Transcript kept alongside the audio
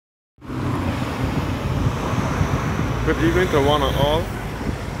Good evening to one and all.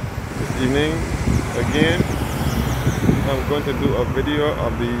 This evening, again, I'm going to do a video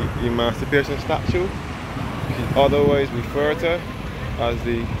of the Emancipation statue, which is otherwise referred to as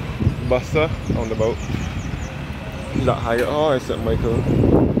the Bussa Roundabout. This is at Haggatt Hall in St. Michael.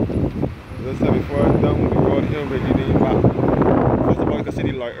 As I said before, down the road here, we're leading back. First of all, you can see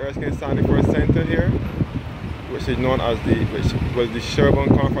the Lloyd Erskine 71st Center here, which is known as which was the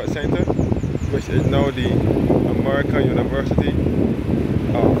Sherburne Conference Center, which is now the American University of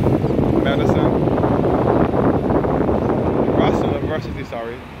Medicine,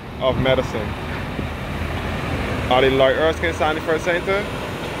 University, of Medicine. The Lloyd Erskine 71st Center,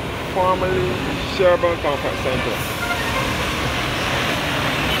 formerly Sherburne Conference Center.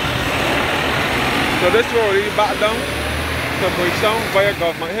 So this road leads back down to Bridgetown via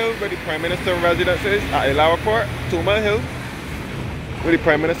Government Hill, where the Prime Minister's residence is, at Ilawa Court, 2 Mile Hill, where the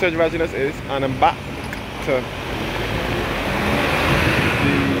Prime Minister's residence is, and then back to the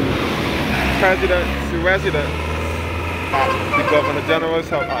President's residence at the Governor General's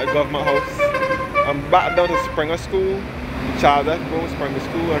house, at the Government House, and back down to Springer School, the Charles F. Brown Springer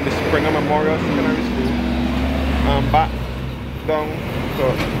School, and the Springer Memorial Secondary School, and back down to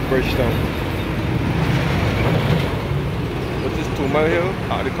Bridgetown. This is 2 Mile Hill,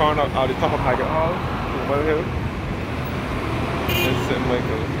 at the corner, at the top of Haggatt Hall, 2 Mile Hill, in St.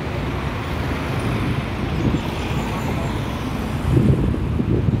 Michael.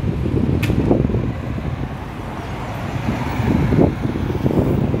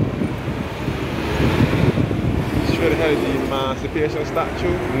 Straight ahead is the Emancipation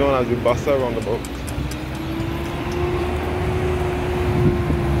statue, known as the Bussa Roundabout.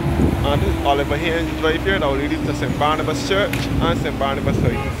 And this is Oliver Haynes Drive here that will lead to St. Barnabas Church and St. Barnabas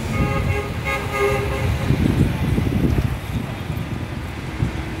Heights.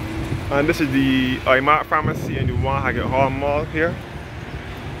 And this is the Emancipation Pharmacy in the Haggatt Hall Mall here.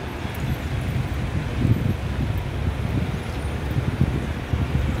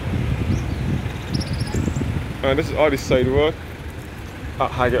 And this is all the sidewalk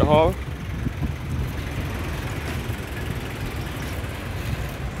at Haggatt Hall.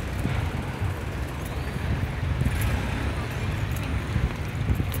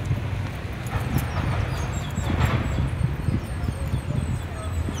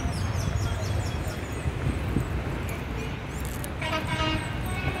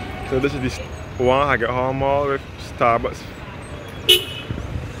 So this is the Haggatt Hall Mall with Starbucks,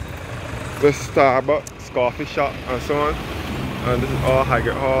 coffee shop and so on. And this is all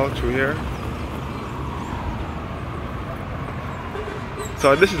Haggatt Hall through here.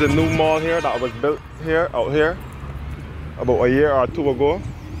 So this is a new mall here that was built here, out here, about a year or two ago.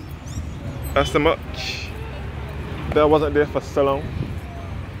 That's so much. That wasn't there for so long.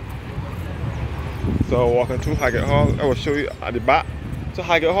 So walking through Haggatt Hall, I will show you at the back. So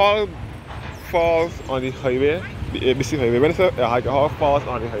Haggatt Hall falls on the highway, the ABC highway. When I say Haggatt Hall falls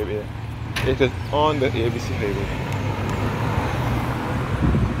on the highway, it is on the ABC highway.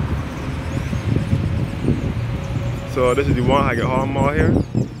 So this is the Haggatt Hall Mall here.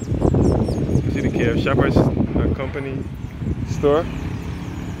 You see the K.F. Shepherd's and Company store.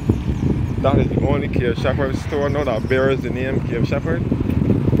 That is the only K.F. Shepherd store now that bears the name K.F. Shepherd.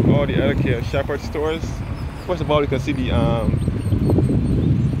 All the other K.F. Shepherd stores. First of all, you can see the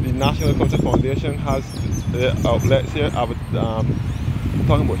National Culture Foundation has the outlets here. I was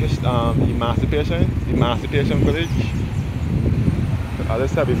talking about Emancipation Village. As I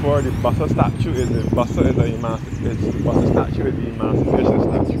said before, the Bussa statue is the Bussa statue is the Emancipation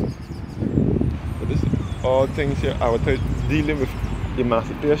statue. So this is all things here I was dealing with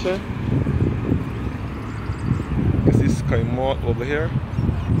Emancipation. You can see Sky Mall over here,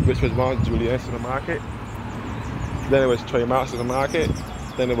 which was once Julian Supermarket. Then it was Trimark Supermarket.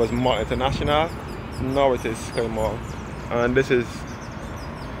 Then it was Mall International. Now it is Sky Mall. And this is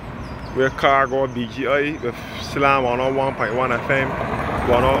where Cargo BGI with Slam 101.1 FM,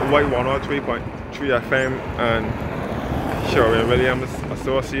 White 103.3 FM, and Sherwin-Williams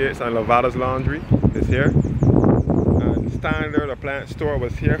Associates and Lavada's Laundry is here. And Standard Appliance Store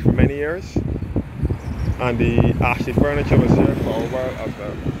was here for many years. And the Ashley Furniture was here for a while as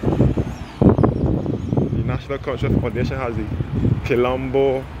well. The National Cultural Foundation has the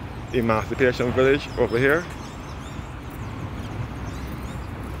Colombo Emancipation Village over here.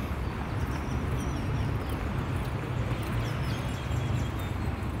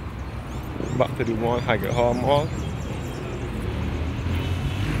 Back to the Haggatt Hall Mall.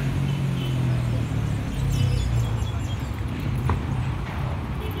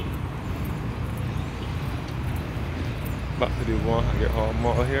 Back to the Haggatt Hall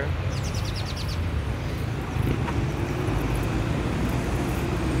Mall here.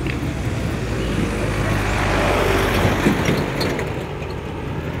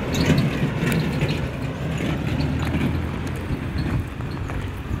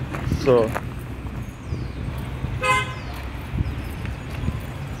 So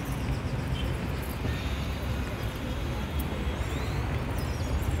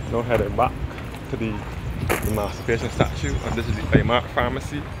now headed back to the Emancipation statue, and this is the Emancipation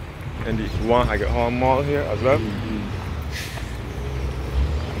Pharmacy and the Haggatt Hall Mall here as well.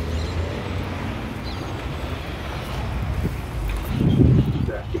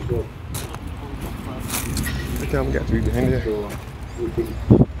 I can't get to behind here.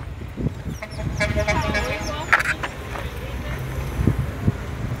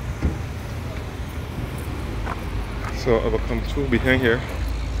 So I will come through behind here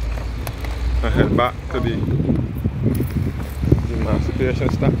and head back to the Emancipation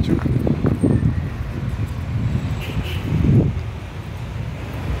statue.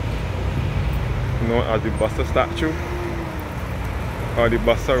 Known as the Bussa statue or the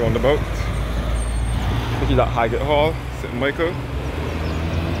Bussa Roundabout, which is at Haggatt Hall, St. Michael.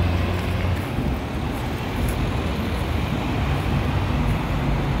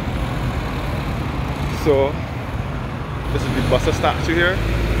 So this is the Bussa statue here.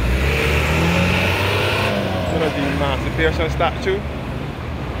 One of the Emancipation statue.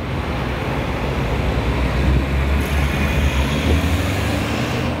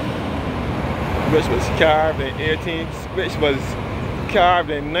 Which was carved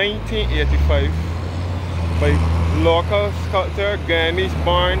in 1985 by local sculptor, Ghanaian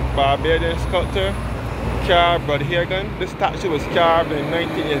born Barbadian sculptor, Brother Haggatt. This statue was carved in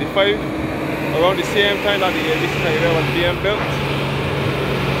 1985, around the same time that the ABC highway was being built.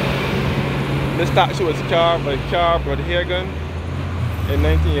 This statue was carved by Brother Haggatt in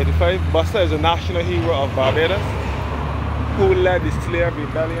 1985. Bussa is a national hero of Barbados who led the slave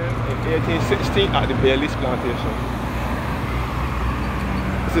rebellion in 1816 at the Bailey's plantation.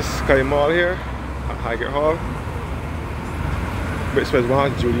 This is Sky Mall here at Haggatt Hall, which was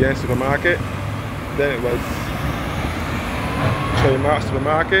once Julian supermarket. Then it was Troy Mart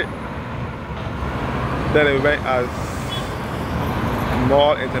supermarket. Then it went as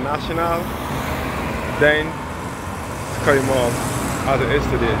Mall International. Then Sky Mall as it is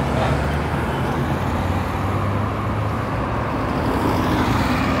today.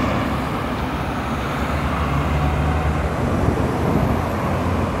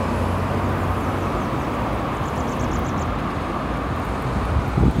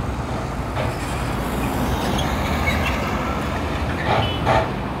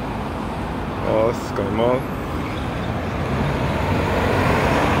 Sky Mall,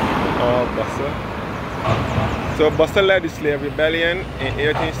 all Bussa. So Bussa led the slave rebellion in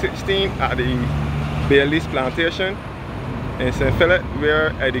 1816 at the Bailey's plantation in St. Philip,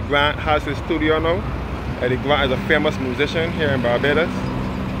 where Eddie Grant has his studio now. Eddie Grant is a famous musician here in Barbados.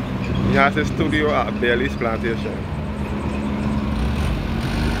 He has his studio at Bailey's plantation.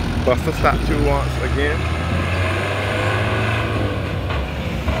 Bussa statue once again.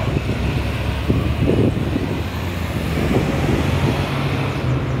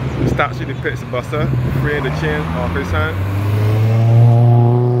 The statue depicts Bussa freeing the chains off his hand,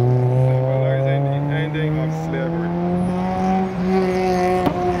 symbolizing the ending of slavery.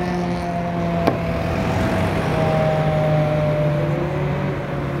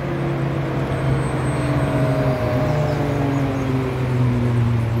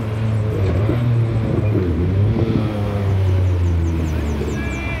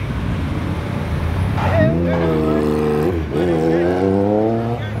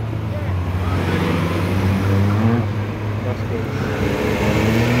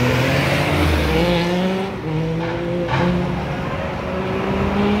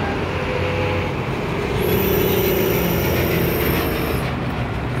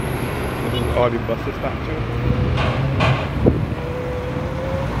 All the Bussa statue.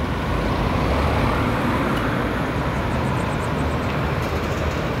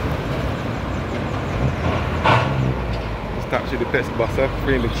 The statue depicts Bussa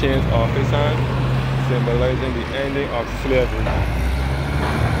freeing the chains off his hand, symbolizing the ending of slavery.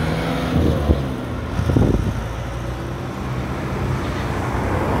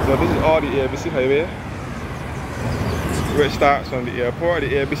 So this is all the ABC highway, which starts from the airport. The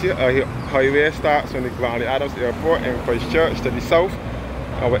ABC highway starts from the Granley Adams Airport in Christchurch to the south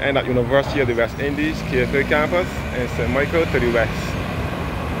and will end at University of the West Indies, KFA campus, and St. Michael to the west.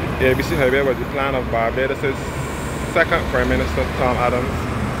 The ABC highway was the plan of Barbados' second Prime Minister, Tom Adams,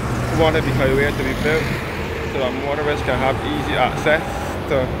 who wanted the highway to be built so that motorists can have easy access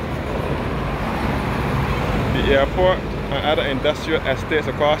to the airport and other industrial estates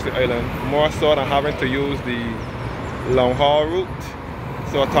across the island, more so than having to use the long haul route.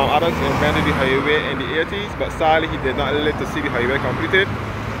 So Tom Adams invented the highway in the 80s, but sadly he did not live to see the highway completed.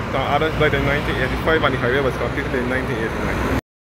 Adams died in 1985 and the highway was completed in 1989.